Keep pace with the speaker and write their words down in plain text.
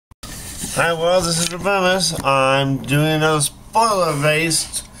Hi world, this is reboomus. I'm doing another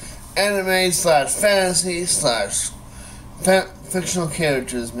spoiler-based anime slash fantasy slash fictional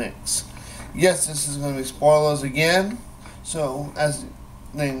characters mix. Yes, this is going to be spoilers again. So, as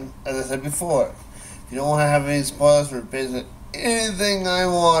I said before, if you don't want to have any spoilers for basically anything I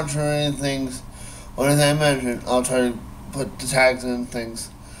watch or anything I mention, I'll try to put the tags and things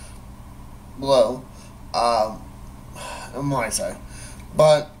below on my side.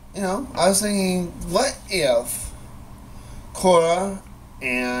 But I was thinking, what if Korra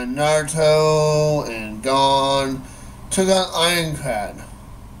and Naruto and Gon took on Ironclad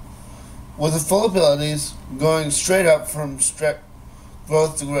with the full abilities, going straight up from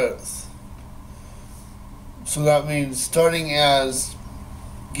growth to growth? So that means starting as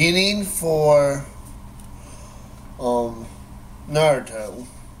Genin for Naruto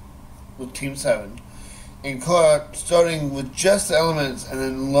with Team 7, and Korra starting with just the elements and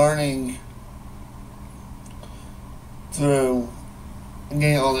then learning through and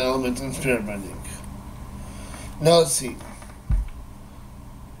getting all the elements and spirit bending. Now let's see.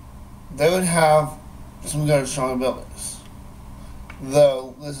 They would have some good strong abilities.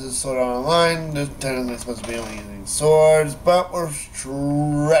 Though this is sort of online, they're technically supposed to be only using swords, but we're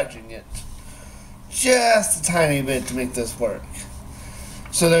stretching it just a tiny bit to make this work.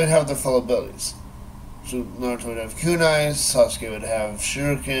 So they would have their full abilities. So Naruto would have kunais, Sasuke would have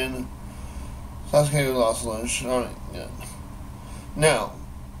shuriken, Sasuke would also learn Sharingan. Now,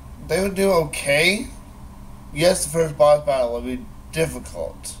 they would do okay. Yes, the first boss battle would be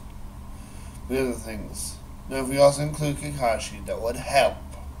difficult. The other things. Now, if we also include Kakashi, that would help.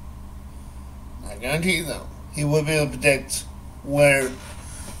 I guarantee you, though, he would be able to predict where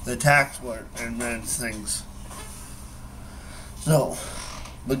the attacks were and then things. So,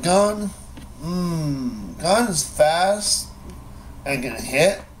 but Gon is fast and can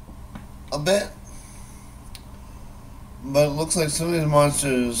hit a bit, but it looks like some of these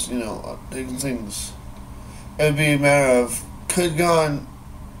monsters, taking things. It would be a matter of, could Gon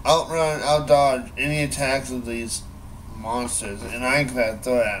outrun, outdodge any attacks of these monsters, and Ironclad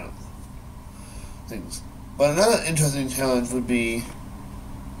throw at them things. But another interesting challenge would be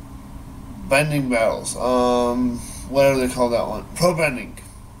bending battles. Whatever they call that one, pro bending,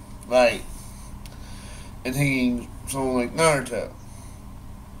 right? And taking someone like Naruto,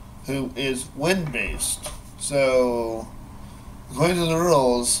 who is wind-based. So, according to the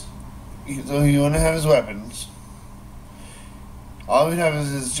rules, though he wouldn't have his weapons, all he'd have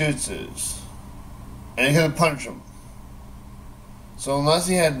is his jutsus, and he couldn't punch him. So unless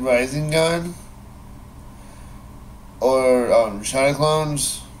he had Rising Gun or Shadow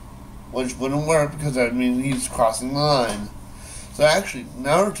Clones, which wouldn't work because that means he's crossing the line. So actually,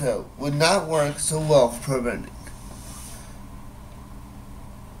 Naruto would not work so well for pro bending.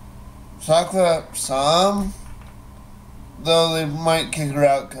 Sakura, some, though they might kick her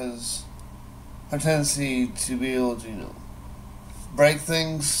out because her tendency to be able to, break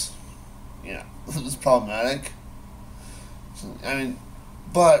things, is problematic. So,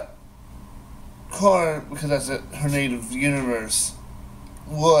 but Korra, because that's her native universe,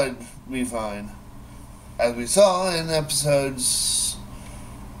 would be fine. As we saw in episodes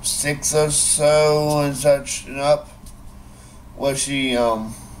 6 or so and such and up, where she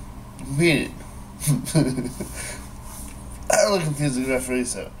competed. I really confused the referee,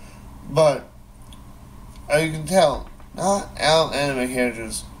 so. But as you can tell, not all anime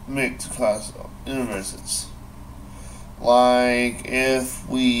characters mix across universes. Like if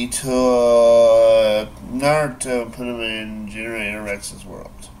we took Naruto and put him in Generator Rex's world.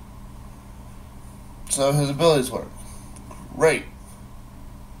 So his abilities work great.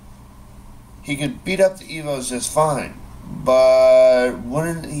 He could beat up the Evos just fine, but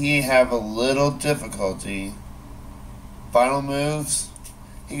wouldn't he have a little difficulty? Final moves,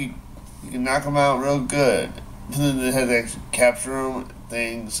 he can knock them out real good. Then they have to actually capture them,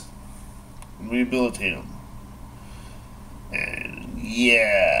 things, and rehabilitate them. And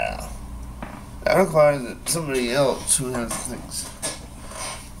yeah, that requires that somebody else who has things.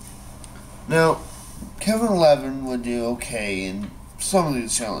 Now, Kevin 11 would do okay in some of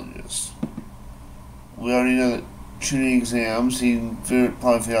these challenges. We already know that cheating exams, he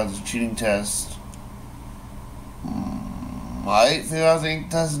probably figured out the cheating test. Might figure out the ink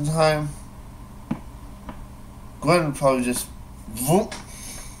test in time. Gwen would probably just whoop,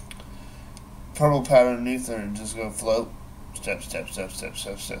 purple pattern underneath her and just go float. Step, step, step, step,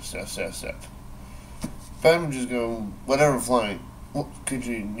 step, step, step, step, step. Ben would just go whatever flying. What could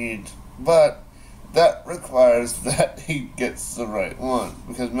you need? But that requires that he gets the right one.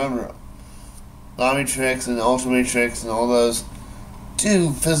 Because remember, Omnitrix and Ultimatrix and all those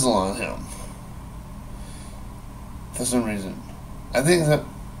do fizzle on him for some reason. I think that,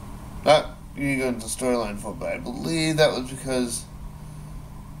 not you go into storyline for it, but I believe that was because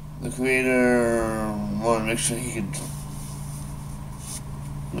the creator wanted to make sure he could,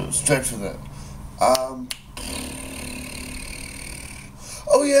 stretch with it.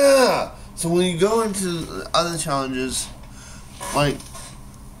 Oh yeah! So when you go into other challenges, like,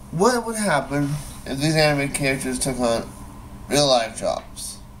 what would happen if these anime characters took on real life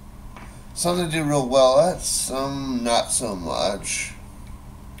jobs? Some they do real well at, some not so much.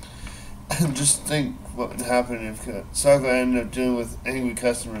 And just think what would happen if Saga ended up doing with angry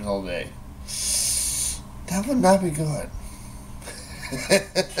customers all day. That would not be good.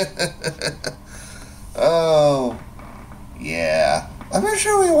 Oh, yeah. I'm not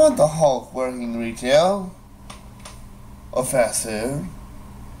sure we want the Hulk working retail or fast food.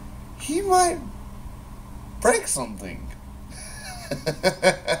 He might break something.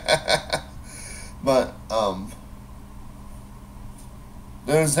 But,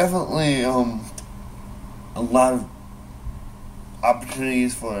 there's definitely, a lot of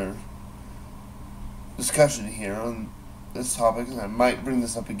opportunities for discussion here on this topic, and I might bring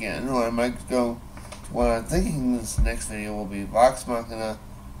this up again, or I might go to what I'm thinking this next video will be Vox Machina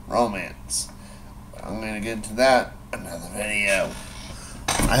Romance. I'm going to get into that another video.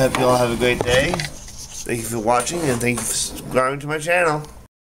 I hope you all have a great day. Thank you for watching, and thank you for subscribing to my channel.